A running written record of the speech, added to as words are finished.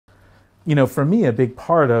for me, a big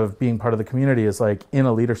part of being part of the community is like in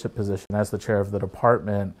a leadership position as the chair of the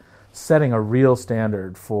department, setting a real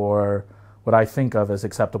standard for what I think of as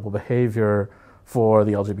acceptable behavior for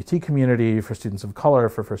the LGBT community, for students of color,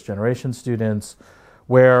 for first generation students,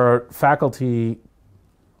 where faculty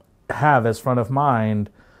have as front of mind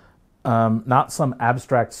not some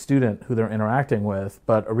abstract student who they're interacting with,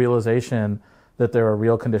 but a realization that there are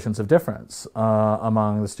real conditions of difference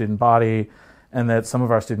among the student body, and that some of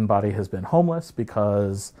our student body has been homeless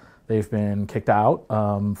because they've been kicked out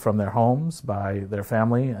from their homes by their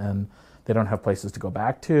family and they don't have places to go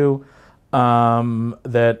back to.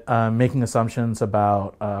 That making assumptions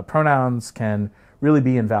about pronouns can really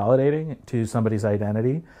be invalidating to somebody's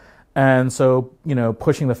identity. And so,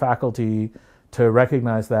 pushing the faculty to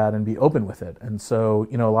recognize that and be open with it. And so,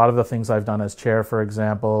 a lot of the things I've done as chair, for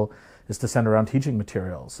example, is to send around teaching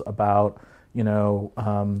materials about,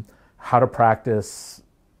 how to practice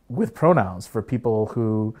with pronouns for people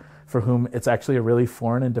for whom it's actually a really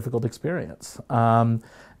foreign and difficult experience.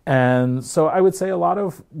 And so I would say a lot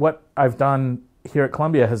of what I've done here at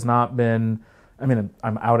Columbia has not been,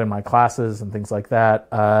 I'm out in my classes and things like that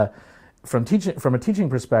from a teaching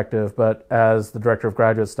perspective, but as the director of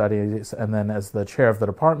graduate studies and then as the chair of the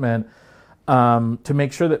department, to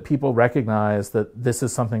make sure that people recognize that this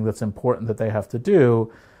is something that's important that they have to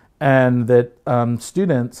do, and that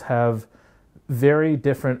students have very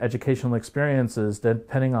different educational experiences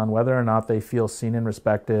depending on whether or not they feel seen and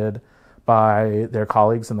respected by their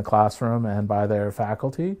colleagues in the classroom and by their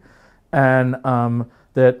faculty. And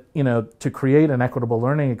that, to create an equitable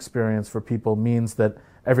learning experience for people means that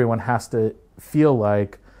everyone has to feel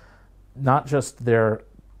like not just their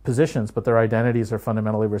positions, but their identities are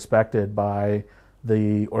fundamentally respected by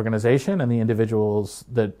the organization and the individuals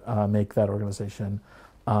that make that organization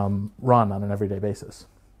run on an everyday basis.